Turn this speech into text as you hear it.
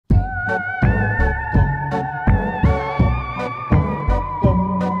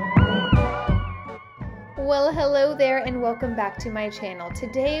there and welcome back to my channel.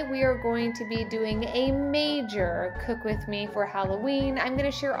 Today we are going to be doing a major cook with me for Halloween. I'm going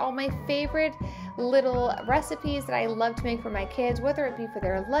to share all my favorite little recipes that I love to make for my kids, whether it be for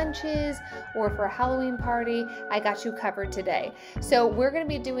their lunches or for a Halloween party. I got you covered today. So we're going to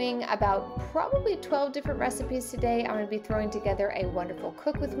be doing about probably 12 different recipes today. I'm going to be throwing together a wonderful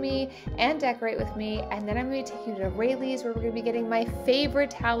cook with me and decorate with me, and then I'm going to be taking you to Rayleigh's where we're going to be getting my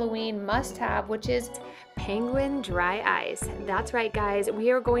favorite Halloween must-have, which is Penguin dry ice. That's right, guys,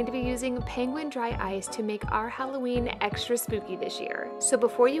 we are going to be using Penguin dry ice to make our Halloween extra spooky this year. So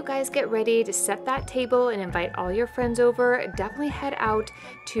before you guys get ready to set that table and invite all your friends over, definitely head out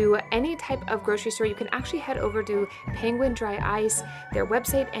to any type of grocery store. You can actually head over to Penguin dry ice, their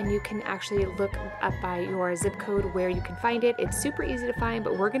website, and you can actually look up by your zip code where you can find it. It's super easy to find,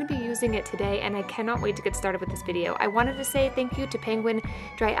 but we're going to be using it today, and I cannot wait to get started with this video. I wanted to say thank you to Penguin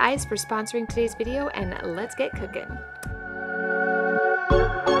dry ice for sponsoring today's video, and let's get cooking.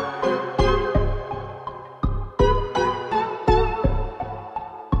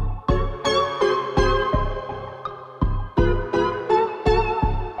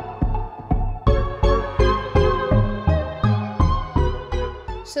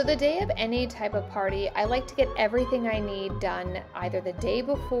 So the day of any type of party, I like to get everything I need done either the day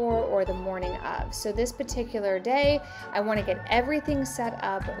before or the morning of. So this particular day, I want to get everything set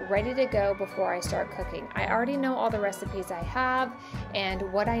up, ready to go before I start cooking. I already know all the recipes I have and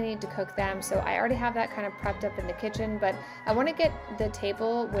what I need to cook them, so I already have that kind of prepped up in the kitchen, but I want to get the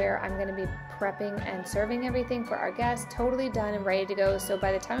table where I'm going to be prepping and serving everything for our guests totally done and ready to go, so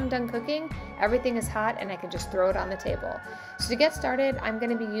by the time I'm done cooking, everything is hot and I can just throw it on the table. So to get started, I'm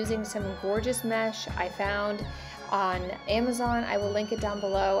going to be using some gorgeous mesh I found on Amazon. I will link it down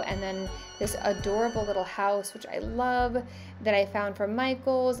below, and then this adorable little house which I love that I found from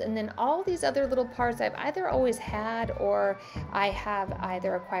Michael's, and then all these other little parts I've either always had or I have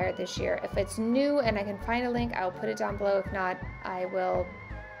either acquired this year. If it's new and I can find a link, I'll put it down below. If not, I will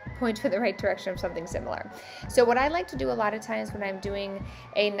point to the right direction of something similar. So what I like to do a lot of times when I'm doing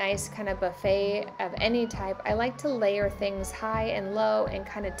a nice kind of buffet of any type, I like to layer things high and low and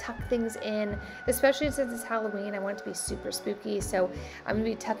kind of tuck things in, especially since it's Halloween. I want it to be super spooky, so I'm going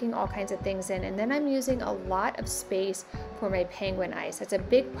to be tucking all kinds of things in, and then I'm using a lot of space for my penguin ice. That's a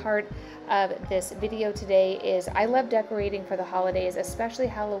big part of this video today. Is I love decorating for the holidays, especially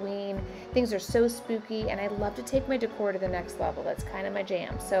Halloween. Things are so spooky, and I love to take my decor to the next level. That's kind of my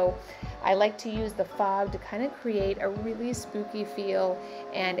jam. So I like to use the fog to kind of create a really spooky feel,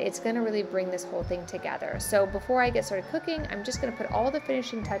 and it's going to really bring this whole thing together. So before I get started cooking, I'm just going to put all the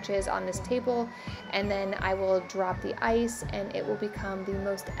finishing touches on this table, and then I will drop the ice, and it will become the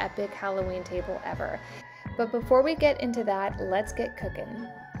most epic Halloween table ever. But before we get into that, let's get cooking.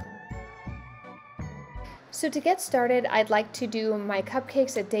 So to get started, I'd like to do my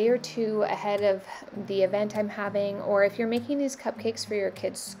cupcakes a day or two ahead of the event I'm having, or if you're making these cupcakes for your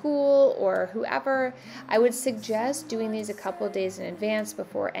kids' school or whoever, I would suggest doing these a couple of days in advance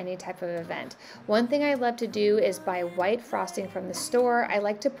before any type of event. One thing I love to do is buy white frosting from the store. I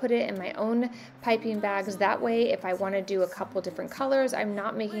like to put it in my own piping bags. That way, if I want to do a couple different colors, I'm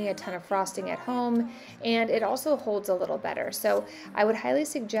not making a ton of frosting at home, and it also holds a little better. So I would highly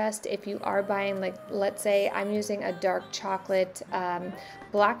suggest, if you are buying, like, let's say I'm using a dark chocolate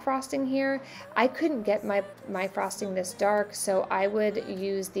black frosting here. I couldn't get my frosting this dark, so I would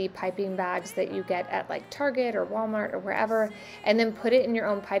use the piping bags that you get at like Target or Walmart or wherever, and then put it in your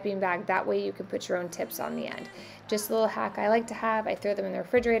own piping bag. That way you can put your own tips on the end. Just a little hack I like to have. I throw them in the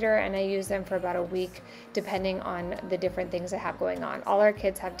refrigerator and I use them for about a week depending on the different things I have going on. All our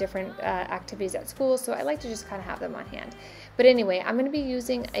kids have different activities at school, so I like to just kind of have them on hand. But anyway, I'm going to be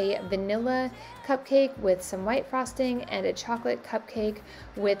using a vanilla cupcake with some white frosting and a chocolate cupcake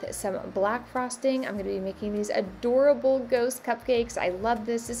with some black frosting. I'm going to be making these adorable ghost cupcakes. I love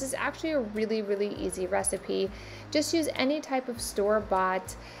this. This is actually a really, really easy recipe. Just use any type of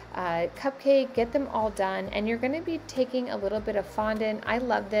store-bought cupcake, get them all done, and you're going to be taking a little bit of fondant. I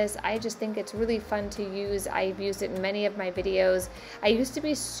love this. I just think it's really fun to use. I've used it in many of my videos. I used to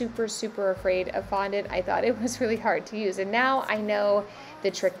be super, super afraid of fondant. I thought it was really hard to use, and now I know the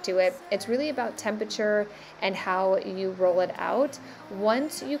trick to it. It's really about temperature and how you roll it out.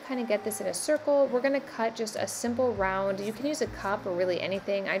 Once you kind of get this in a circle, we're going to cut just a simple round. You can use a cup or really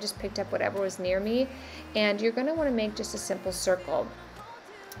anything. I just picked up whatever was near me, and you're going to want to make just a simple circle.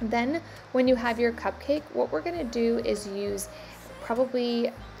 Then when you have your cupcake, what we're going to do is use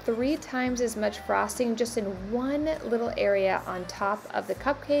probably 3 times as much frosting just in one little area on top of the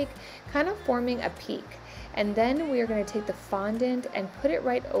cupcake, kind of forming a peak. And then we are going to take the fondant and put it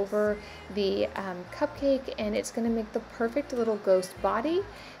right over the cupcake, and it's going to make the perfect little ghost body.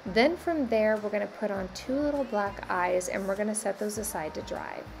 Then from there, we're going to put on 2 little black eyes, and we're going to set those aside to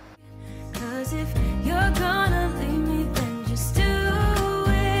dry. 'Cause if you're gonna leave me, then just do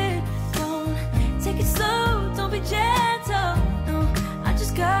it. Don't take it slow, don't be gentle. No, I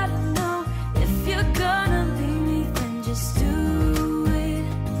just gotta know if you're gonna leave me, then just do it.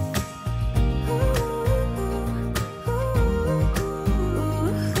 Ooh, ooh,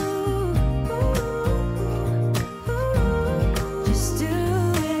 ooh, ooh, just do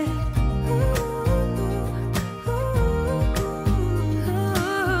it.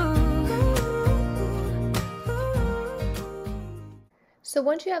 So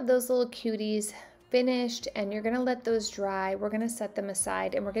once you have those little cuties finished and you're gonna let those dry, we're gonna set them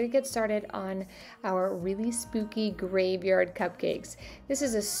aside and we're gonna get started on our really spooky graveyard cupcakes. This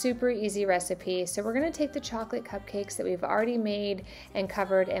is a super easy recipe. So we're gonna take the chocolate cupcakes that we've already made and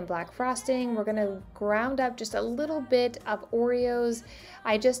covered in black frosting. We're gonna ground up just a little bit of Oreos.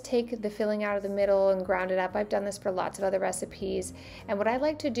 I just take the filling out of the middle and ground it up. I've done this for lots of other recipes. And what I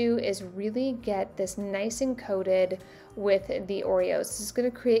like to do is really get this nice and coated with the Oreos. This is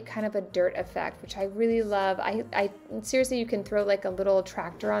going to create kind of a dirt effect, which I really love. I seriously, you can throw like a little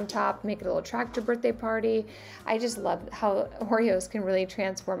tractor on top, make it a little tractor birthday party. I just love how Oreos can really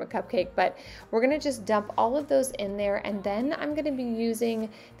transform a cupcake. But we're going to just dump all of those in there, and then I'm going to be using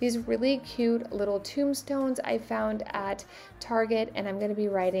these really cute little tombstones I found at Target, and I'm going to be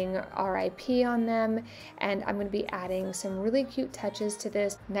writing RIP on them, and I'm going to be adding some really cute touches to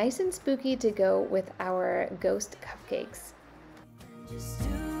this, nice and spooky to go with our ghost cupcakes. Just do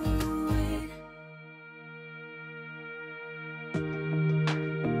it.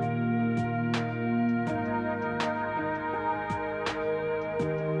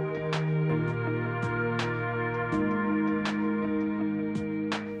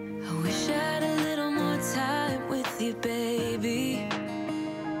 I wish I had a little more time with you, baby.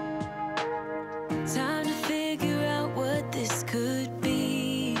 Time to figure out what this could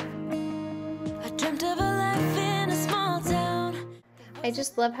be. I dreamt of a life in a small town. I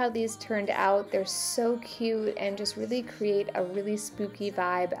just love how these turned out. They're so cute and just really create a really spooky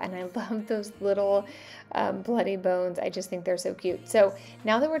vibe, and I love those little bloody bones. I just think they're so cute. So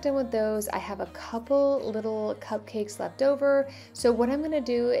now that we're done with those, I have a couple little cupcakes left over. So what I'm gonna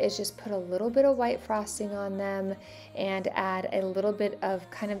do is just put a little bit of white frosting on them and add a little bit of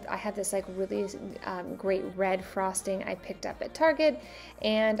I have this like really great red frosting I picked up at Target,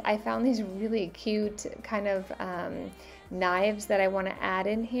 and I found these really cute kind of knives that I want to add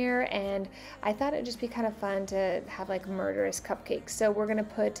in here, and I thought it'd just be kind of fun to have like murderous cupcakes. So we're gonna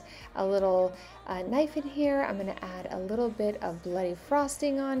put a little knife in here. I'm gonna add a little bit of bloody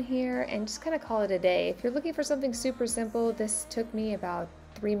frosting on here and just kind of call it a day. If you're looking for something super simple, this took me about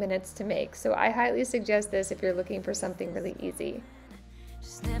 3 minutes to make, so I highly suggest this if you're looking for something really easy.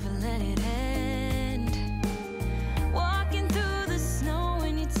 Just never let it end. Walking through the snow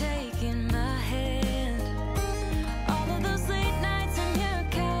when you're taking my hand. All of those late nights on your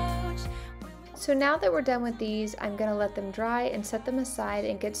couch. So now that we're done with these, I'm gonna let them dry and set them aside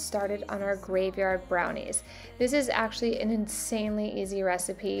and get started on our graveyard brownies. This is actually an insanely easy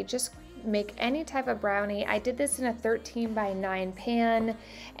recipe. Just make any type of brownie. I did this in a 13x9 pan,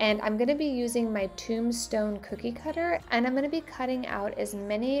 and I'm going to be using my tombstone cookie cutter, and I'm going to be cutting out as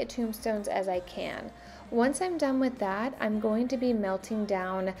many tombstones as I can. Once I'm done with that, I'm going to be melting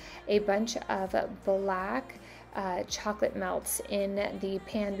down a bunch of black chocolate melts in the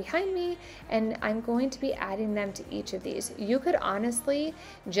pan behind me, and I'm going to be adding them to each of these. You could honestly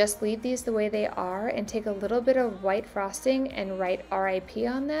just leave these the way they are and take a little bit of white frosting and write RIP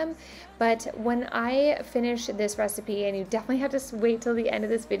on them, but when I finish this recipe, and you definitely have to wait till the end of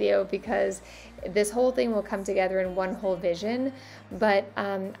this video because this whole thing will come together in one whole vision, but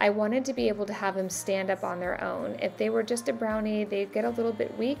I wanted to be able to have them stand up on their own. If they were just a brownie, they get a little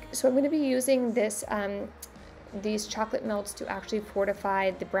bit weak, so I'm going to be using this these chocolate melts to actually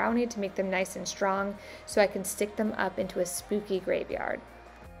fortify the brownie to make them nice and strong so I can stick them up into a spooky graveyard.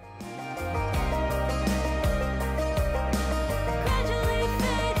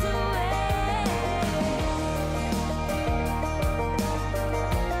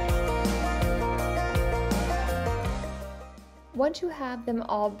 Once you have them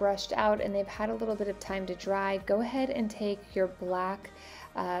all brushed out and they've had a little bit of time to dry, go ahead and take your black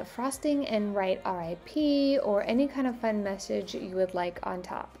frosting and write RIP or any kind of fun message you would like on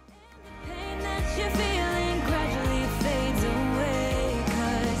top. Pain that you're feeling gradually fades away,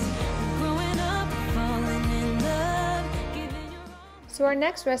 'cause So our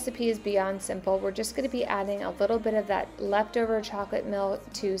next recipe is beyond simple. We're just going to be adding a little bit of that leftover chocolate milk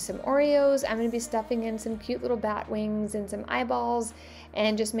to some Oreos. I'm going to be stuffing in some cute little bat wings and some eyeballs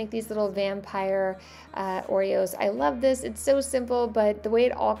and just make these little vampire Oreos. I love this. It's so simple, but the way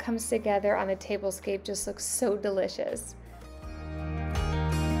it all comes together on a tablescape just looks so delicious.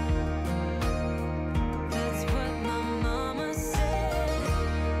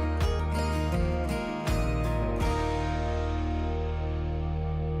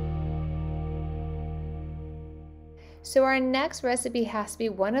 So our next recipe has to be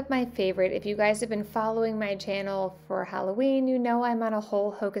one of my favorite. If you guys have been following my channel for Halloween, you know I'm on a whole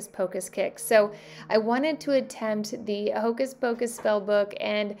Hocus Pocus kick. So I wanted to attempt the Hocus Pocus spell book,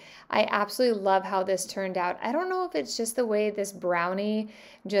 and I absolutely love how this turned out. I don't know if it's just the way this brownie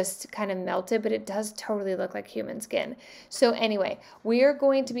just kind of melted, but it does totally look like human skin. So anyway, we are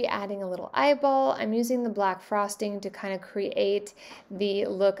going to be adding a little eyeball. I'm using the black frosting to kind of create the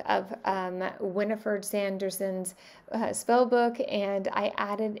look of Winifred Sanderson's spell book, and I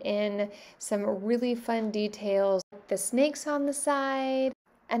added in some really fun details, the snakes on the side,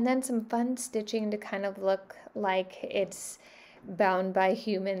 and then some fun stitching to kind of look like it's bound by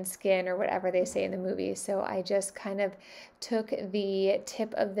human skin or whatever they say in the movie. So I just kind of took the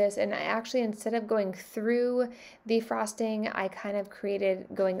tip of this, and I actually, instead of going through the frosting, I kind of created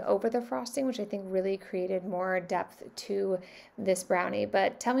going over the frosting, which I think really created more depth to this brownie.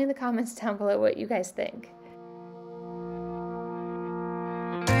 But tell me in the comments down below what you guys think.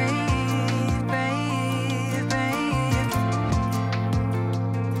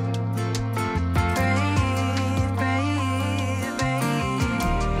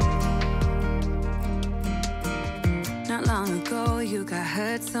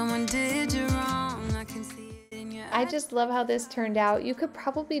 Someone did you wrong. I can see it in your eyes. I just love how this turned out. You could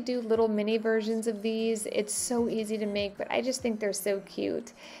probably do little mini versions of these. It's so easy to make, but I just think they're so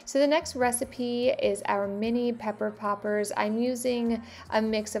cute. So the next recipe is our mini pepper poppers. I'm using a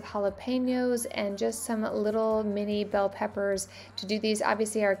mix of jalapenos and just some little mini bell peppers to do these.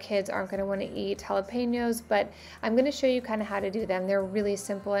 Obviously our kids aren't going to want to eat jalapenos, but I'm going to show you kind of how to do them. They're really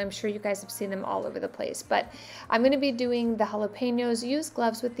simple. I'm sure you guys have seen them all over the place, but I'm going to be doing the jalapenos. Use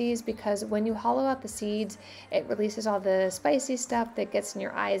gloves with these because when you hollow out the seeds, it releases all the spicy stuff that gets in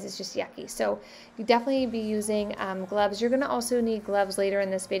your eyes. It's just yucky. So you definitely be using gloves. You're going to also need gloves later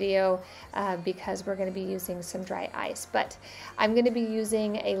in this video because we're going to be using some dry ice. But I'm going to be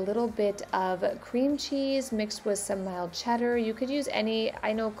using a little bit of cream cheese mixed with some mild cheddar. You could use any,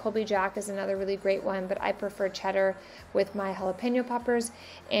 I know Colby Jack is another really great one, but I prefer cheddar with my jalapeno poppers.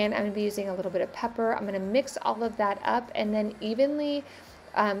 And I'm going to be using a little bit of pepper. I'm going to mix all of that up and then evenly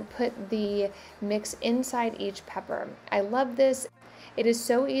put the mix inside each pepper. I love this. It is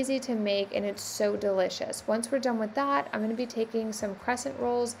so easy to make and it's so delicious. Once we're done with that, I'm going to be taking some crescent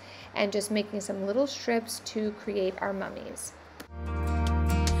rolls and just making some little strips to create our mummies.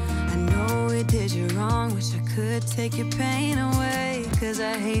 I know it did you wrong, wish I could take your pain away, 'cause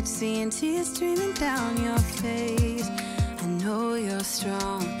I hate seeing tears streaming down your face. I know you're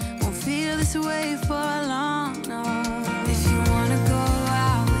strong, won't feel this way for long, no. If you wanna go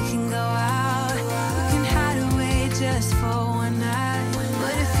out, we can go out. We can hide away just for one night.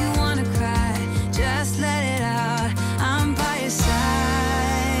 But if you wanna cry, just let it out. I'm by your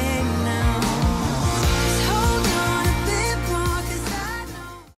side now. Just hold on a bit more, 'cause I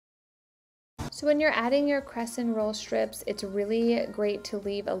know. So when you're adding your crescent roll strips, it's really great to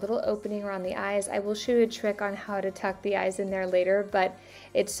leave a little opening around the eyes. I will show you a trick on how to tuck the eyes in there later, but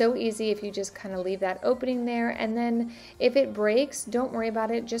it's so easy if you just kind of leave that opening there. And then if it breaks, don't worry about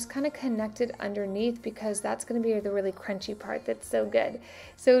it. Just kind of connect it underneath because that's going to be the really crunchy part that's so good.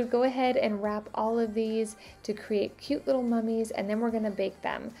 So go ahead and wrap all of these to create cute little mummies, and then we're going to bake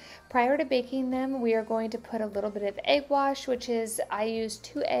them. Prior to baking them, we are going to put a little bit of egg wash, which is, I use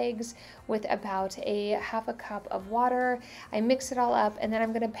 2 eggs with about a half a cup of water. I mix it all up, and then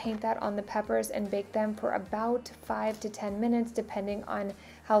I'm going to paint that on the peppers and bake them for about 5 to 10 minutes, depending on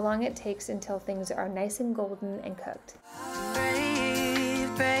how long it takes until things are nice and golden and cooked.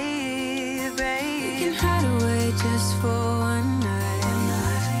 Brave, brave, brave. You can hide away just for one night.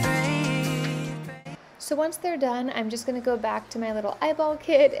 So once they're done, I'm just going to go back to my little eyeball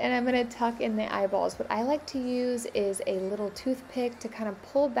kit and I'm going to tuck in the eyeballs. What I like to use is a little toothpick to kind of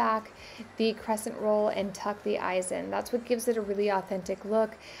pull back the crescent roll and tuck the eyes in. That's what gives it a really authentic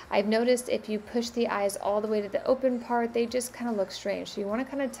look. I've noticed if you push the eyes all the way to the open part, they just kind of look strange. So you want to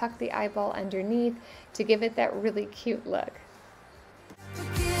kind of tuck the eyeball underneath to give it that really cute look.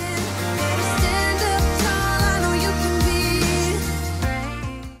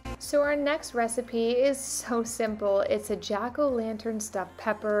 So our next recipe is so simple. It's a jack-o'-lantern stuffed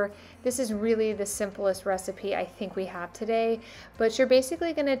pepper. This is really the simplest recipe I think we have today, but you're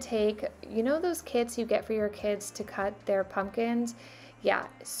basically gonna take, you know those kits you get for your kids to cut their pumpkins? Yeah,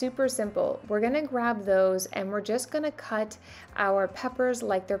 super simple. We're gonna grab those and we're just gonna cut our peppers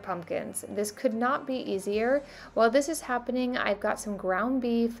like they're pumpkins. This could not be easier. While this is happening, I've got some ground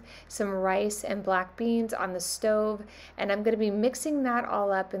beef, some rice, and black beans on the stove, and I'm gonna be mixing that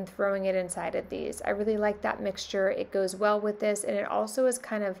all up and throwing it inside of these. I really like that mixture. It goes well with this, and it also is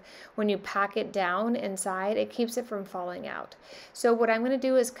kind of, when you pack it down inside, it keeps it from falling out. So what I'm gonna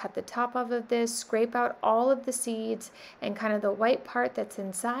do is cut the top off of this, scrape out all of the seeds and kind of the white part that's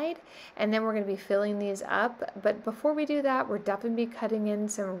inside, and then we're going to be filling these up. But before we do that, we're definitely cutting in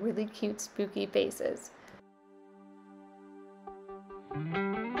some really cute spooky faces.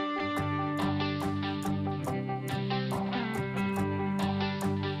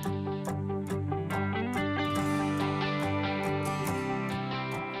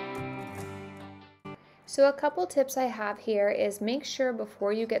 So a couple tips I have here is make sure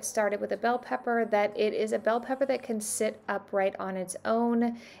before you get started with a bell pepper that it is a bell pepper that can sit upright on its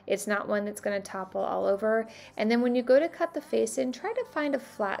own. It's not one that's going to topple all over. And then when you go to cut the face in, try to find a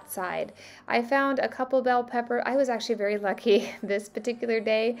flat side. I found a couple bell pepper. I was actually very lucky this particular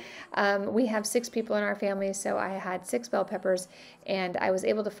day. We have 6 people in our family, so I had 6 bell peppers, and I was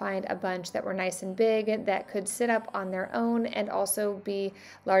able to find a bunch that were nice and big that could sit up on their own and also be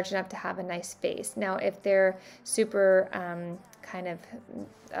large enough to have a nice face. Now, if they're super kind of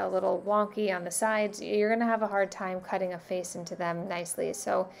a little wonky on the sides, you're going to have a hard time cutting a face into them nicely.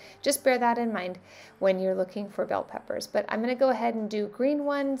 So just bear that in mind when you're looking for bell peppers. But I'm going to go ahead and do green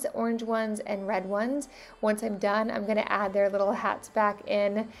ones, orange ones, and red ones. Once I'm done, I'm going to add their little hats back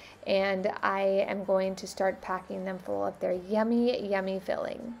in, and I am going to start packing them full of their yummy, yummy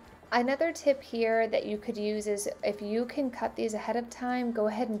filling. Another tip here that you could use is if you can cut these ahead of time, go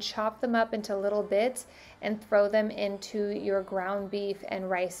ahead and chop them up into little bits and throw them into your ground beef and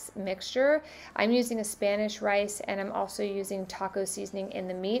rice mixture. I'm using a Spanish rice, and I'm also using taco seasoning in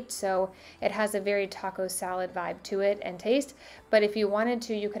the meat, so it has a very taco salad vibe to it and taste. But if you wanted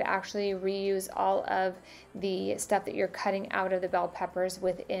to, you could actually reuse all of the stuff that you're cutting out of the bell peppers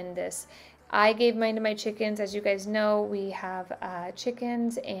within this. I gave mine to my chickens. As you guys know, we have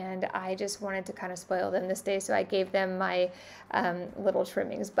chickens, and I just wanted to kind of spoil them this day, so I gave them my little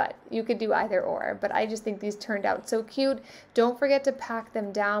trimmings, but you could do either or. But I just think these turned out so cute. Don't forget to pack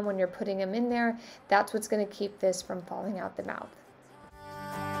them down when you're putting them in there. That's what's going to keep this from falling out the mouth.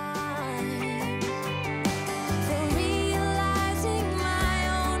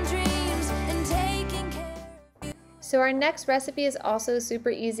 So our next recipe is also super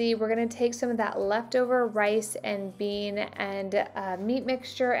easy. We're gonna take some of that leftover rice and bean and meat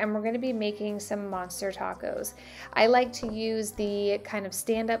mixture, and we're gonna be making some monster tacos. I like to use the kind of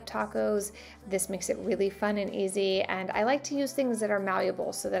stand-up tacos. This makes it really fun and easy, and I like to use things that are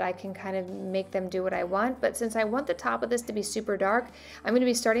malleable so that I can kind of make them do what I want. But since I want the top of this to be super dark, I'm gonna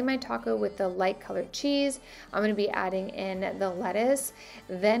be starting my taco with the light colored cheese. I'm gonna be adding in the lettuce.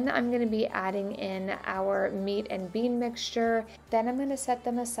 Then I'm gonna be adding in our meat and bean mixture. Then I'm going to set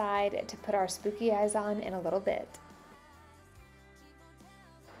them aside to put our spooky eyes on in a little bit.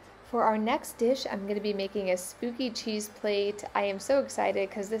 For our next dish, I'm going to be making a spooky cheese plate. I am so excited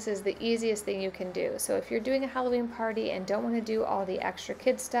because this is the easiest thing you can do. So if you're doing a Halloween party and don't want to do all the extra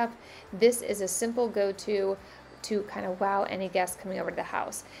kid stuff, this is a simple go-to to kind of wow any guests coming over to the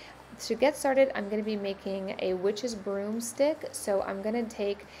house. To get started, I'm going to be making a witch's broomstick. So I'm going to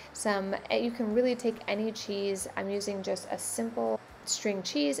take some, you can really take any cheese. I'm using just a simple string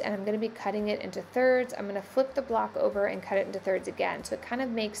cheese, and I'm going to be cutting it into thirds. I'm going to flip the block over and cut it into thirds again, so it kind of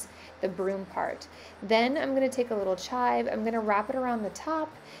makes the broom part. Then I'm going to take a little chive. I'm going to wrap it around the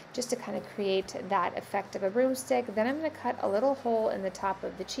top just to kind of create that effect of a broomstick. Then I'm going to cut a little hole in the top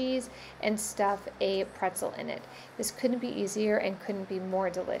of the cheese and stuff a pretzel in it. This couldn't be easier and couldn't be more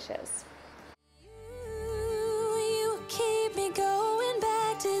delicious. You keep me going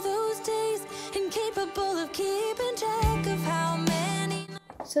back to those days, incapable of keeping track of how many.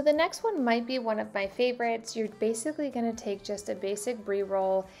 So the next one might be one of my favorites. You're basically going to take just a basic brie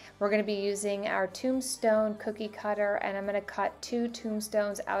roll. We're going to be using our tombstone cookie cutter, and I'm going to cut 2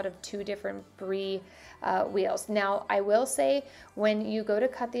 tombstones out of 2 different brie wheels. Now, I will say when you go to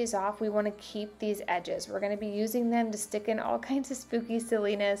cut these off, we want to keep these edges. We're going to be using them to stick in all kinds of spooky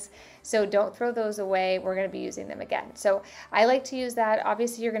silliness, so don't throw those away. We're going to be using them again. So I like to use that.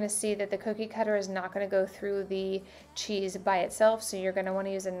 Obviously, you're going to see that the cookie cutter is not going to go through the cheese by itself, so you're going to want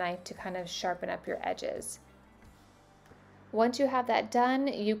to use a knife to kind of sharpen up your edges. Once you have that done,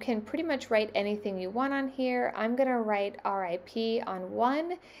 you can pretty much write anything you want on here. I'm gonna write RIP on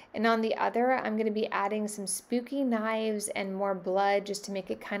one, and on the other, I'm gonna be adding some spooky knives and more blood just to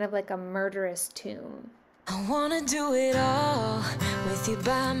make it kind of like a murderous tomb. I wanna do it all with you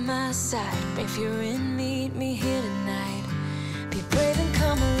by my side. If you're in, meet me here tonight. Be brave and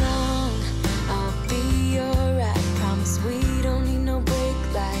come along, I'll be your ride. Promise we don't need no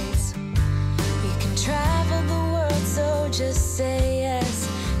brake lights. We can travel the world, so just say yes.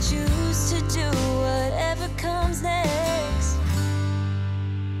 Choose to do whatever comes next.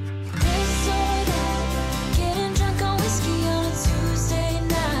 This or that, getting drunk on whiskey on a Tuesday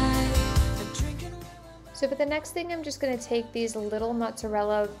night. Drinking. So for the next thing, I'm just going to take these little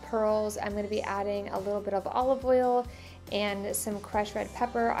mozzarella pearls. I'm going to be adding a little bit of olive oil and some crushed red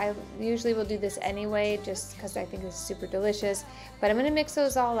pepper. I usually will do this anyway just because I think it's super delicious, but I'm going to mix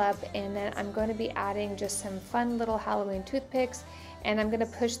those all up, and then I'm going to be adding just some fun little Halloween toothpicks, and I'm going to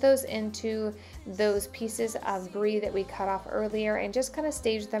push those into those pieces of brie that we cut off earlier and just kind of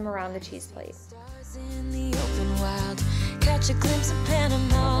stage them around the cheese plate. Stars in the open wild, catch a glimpse of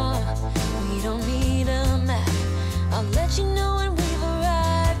Panama. We don't need a map, I'll let you know when we've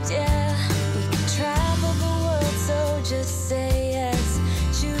arrived, yeah. We can travel the world, so just say yes.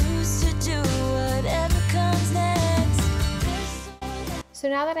 Choose to do whatever comes next. So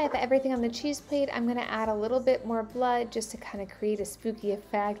now that I have everything on the cheese plate, I'm going to add a little bit more blood just to kind of create a spooky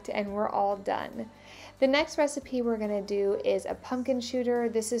effect, and we're all done. The next recipe we're going to do is a pumpkin shooter.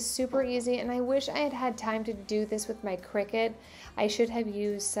 This is super easy, and I wish I had had time to do this with my Cricut. I should have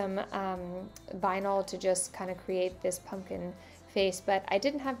used some vinyl to just kind of create this pumpkin face, but I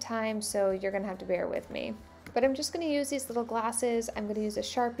didn't have time, so you're going to have to bear with me. But I'm just going to use these little glasses. I'm going to use a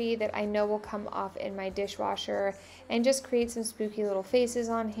Sharpie that I know will come off in my dishwasher and just create some spooky little faces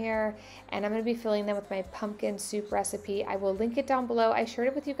on here. And I'm going to be filling them with my pumpkin soup recipe. I will link it down below. I shared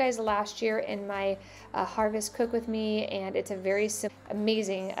it with you guys last year in my Harvest Cook With Me, and it's a very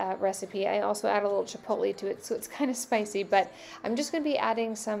amazing recipe. I also add a little chipotle to it, so it's kind of spicy, but I'm just going to be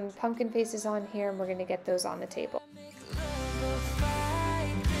adding some pumpkin faces on here, and we're going to get those on the table.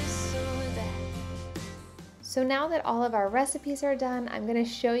 So now that all of our recipes are done, I'm going to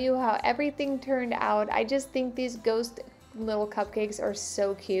show you how everything turned out. I just think these ghost little cupcakes are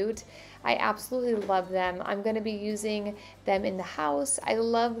so cute. I absolutely love them. I'm going to be using them in the house. I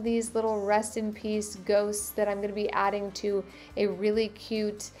love these little rest in peace ghosts that I'm going to be adding to a really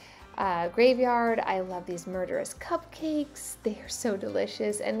cute graveyard. I love these murderous cupcakes. They are so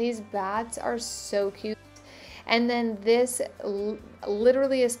delicious, and these bats are so cute. And then this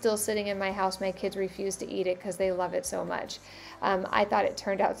literally is still sitting in my house. My kids refuse to eat it because they love it so much. I thought it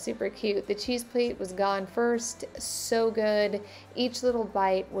turned out super cute. The cheese plate was gone first. So good. Each little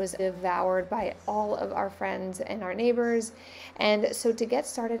bite was devoured by all of our friends and our neighbors. And so to get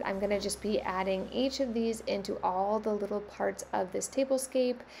started, I'm going to just be adding each of these into all the little parts of this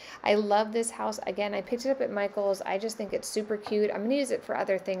tablescape. I love this house. Again, I picked it up at Michael's. I just think it's super cute. I'm going to use it for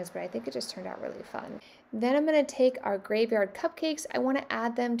other things, but I think it just turned out really fun. Then I'm going to take our graveyard cupcakes. I want to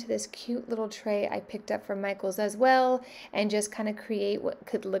add them to this cute little tray I picked up from Michael's as well, and just kind of create what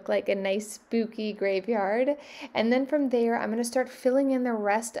could look like a nice spooky graveyard. And then from there, I'm going to start filling in the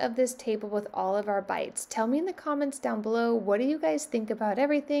rest of this table with all of our bites. Tell me in the comments down below, what do you guys think about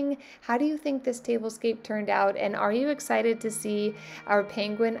everything? How do you think this tablescape turned out? And are you excited to see our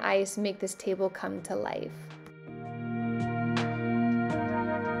penguin ice make this table come to life?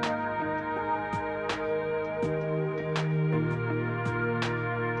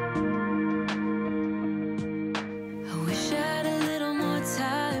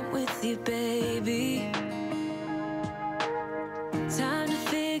 Baby, time to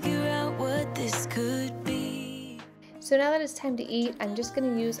figure out what this could be. So now that it's time to eat, I'm just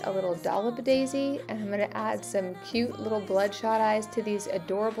going to use a little dollop of daisy, and I'm going to add some cute little bloodshot eyes to these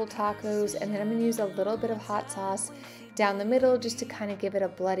adorable tacos, and then I'm going to use a little bit of hot sauce down the middle just to kind of give it a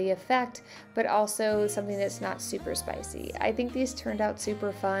bloody effect, but also something that's not super spicy. I think these turned out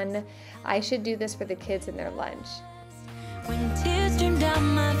super fun. I should do this for the kids in their lunch. When tears stream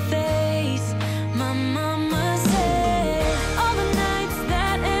down my face, my mama said, all the nights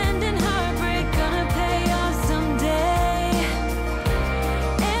that end in heartbreak gonna pay off someday.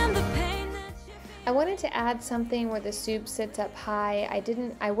 And the pain that you I wanted to add something where the soup sits up high.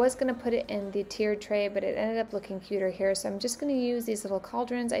 I was going to put it in the tiered tray, but it ended up looking cuter here. So I'm just going to use these little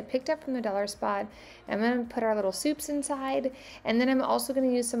cauldrons I picked up from the dollar spot. I'm going to put our little soups inside. And then I'm also going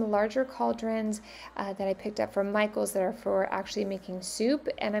to use some larger cauldrons that I picked up from Michael's that are for actually making soup.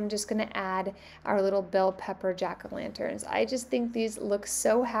 And I'm just going to add our little bell pepper jack-o'-lanterns. I just think these look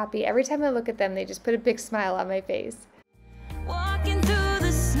so happy. Every time I look at them, they just put a big smile on my face.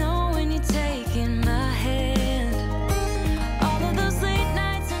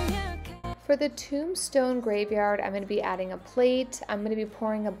 for the tombstone graveyard, I'm going to be adding a plate. I'm going to be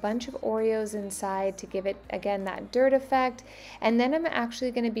pouring a bunch of Oreos inside to give it, again, that dirt effect. And then I'm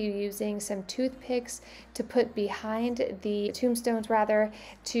actually going to be using some toothpicks to put behind the tombstones, rather,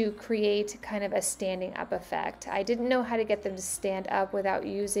 to create kind of a standing up effect. I didn't know how to get them to stand up without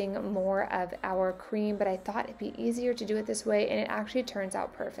using more of our cream, but I thought it'd be easier to do it this way, and it actually turns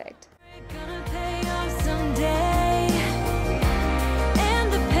out perfect. Gonna pay off someday,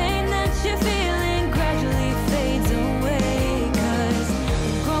 and the pain that you're feeling gradually fades away, 'cause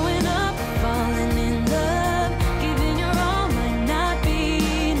growing up, falling in love, giving your all might not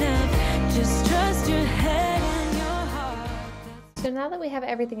be enough. Just trust your head and your heart. So now that we have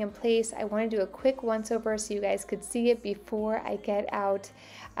everything in place, I want to do a quick once over so you guys could see it before I get out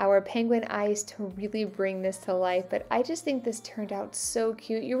our penguin ice to really bring this to life. But I just think this turned out so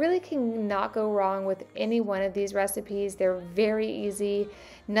cute. You really can not go wrong with any one of these recipes. They're very easy,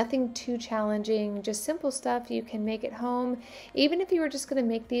 nothing too challenging, just simple stuff you can make at home. Even if you were just going to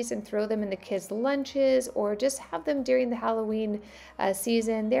make these and throw them in the kids' lunches or just have them during the Halloween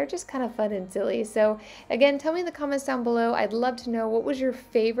season, they're just kind of fun and silly. So again, tell me in the comments down below. I'd love to know what was your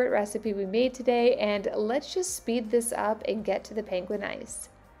favorite recipe we made today, and let's just speed this up and get to the penguin ice.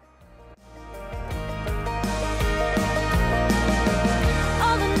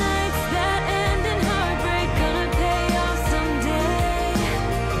 All the nights that end in heartbreak gonna pay off someday,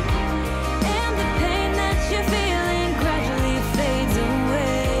 and the pain that you're feeling gradually fades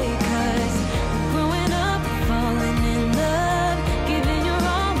away, 'cause growing up, falling in love, giving your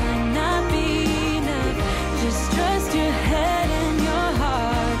all might not be enough. Just trust your head and your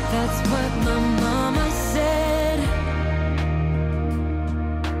heart. That's what my mama said.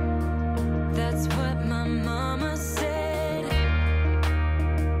 That's what my mama said.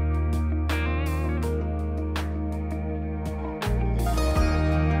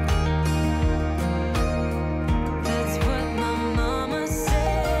 That's what my mama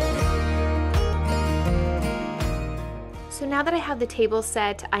said. So now that I have the table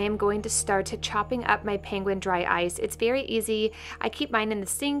set, I am going to start chopping up my penguin dry ice. It's very easy. I keep mine in the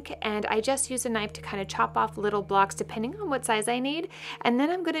sink, and I just use a knife to kind of chop off little blocks depending on what size I need. And then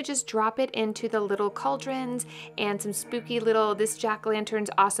I'm going to just drop it into the little cauldrons and some spooky little, this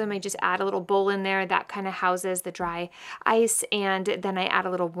jack-o'-lantern's awesome. I just add a little bowl in there that kind of houses the dry ice, and then I add a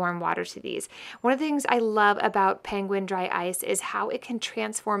little warm water to these. One of the things I love about penguin dry ice is how it can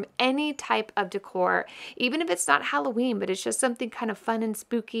transform any type of decor, even if it's not Halloween, but it's just something kind of fun and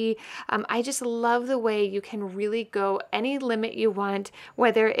spooky. I just love the way you can really go any limit you want,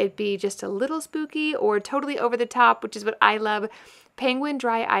 whether it be just a little spooky or totally over the top, which is what I love. Penguin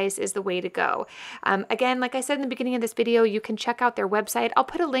dry ice is the way to go. Again, like I said in the beginning of this video, you can check out their website. I'll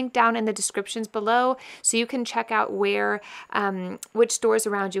put a link down in the descriptions below so you can check out where, which stores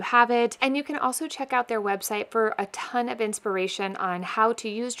around you have it. And you can also check out their website for a ton of inspiration on how to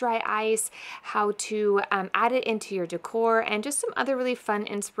use dry ice, how to add it into your decor, and just some other really fun,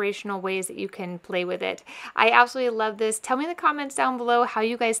 inspirational ways that you can play with it. I absolutely love this. Tell me in the comments down below how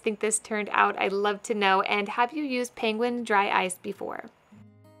you guys think this turned out. I'd love to know. And have you used penguin dry ice before?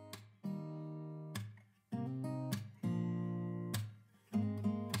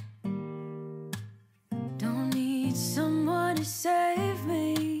 Don't need someone to save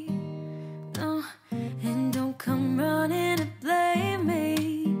me, no, and don't come running to blame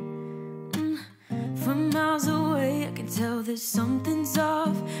me. From miles away I can tell that something's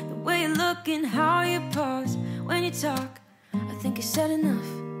off. The way you look and how you pause when you talk, I think you said enough.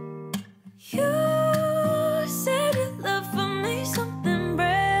 You said your love for me something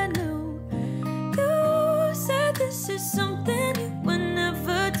brand new. You said this is something you would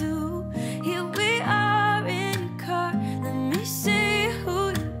never do. Here we are in your car. Let me see who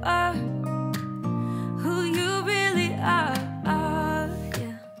you are, who you really are.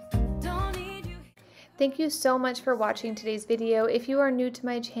 Yeah. Don't need you. Thank you so much for watching today's video. If you are new to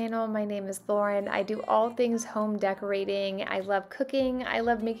my channel, my name is Lauren. I do all things home decorating. I love cooking. I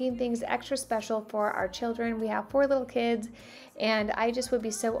love making things extra special for our children. We have 4 little kids, and I just would be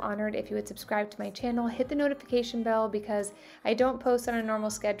so honored if you would subscribe to my channel, hit the notification bell, because I don't post on a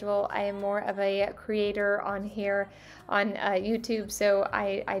normal schedule. I am more of a creator on here on YouTube, so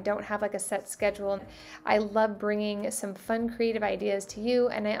I don't have like a set schedule. I love bringing some fun creative ideas to you,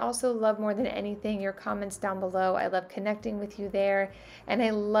 and I also love more than anything your comments comments down below. I love connecting with you there, and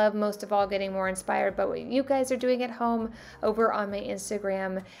I love most of all getting more inspired by what you guys are doing at home over on my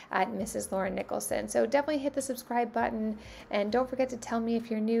Instagram at Mrs. Lauren Nicholson. So definitely hit the subscribe button, and don't forget to tell me if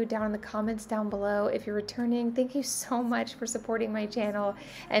you're new down in the comments down below. If you're returning, thank you so much for supporting my channel,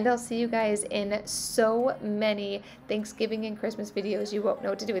 and I'll see you guys in so many Thanksgiving and Christmas videos you won't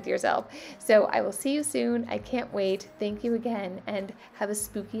know what to do with yourself. So I will see you soon. I can't wait. Thank you again, and have a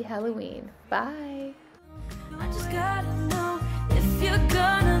spooky Halloween. Bye. I just gotta know if you're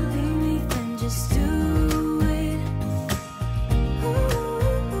gonna leave me, then just do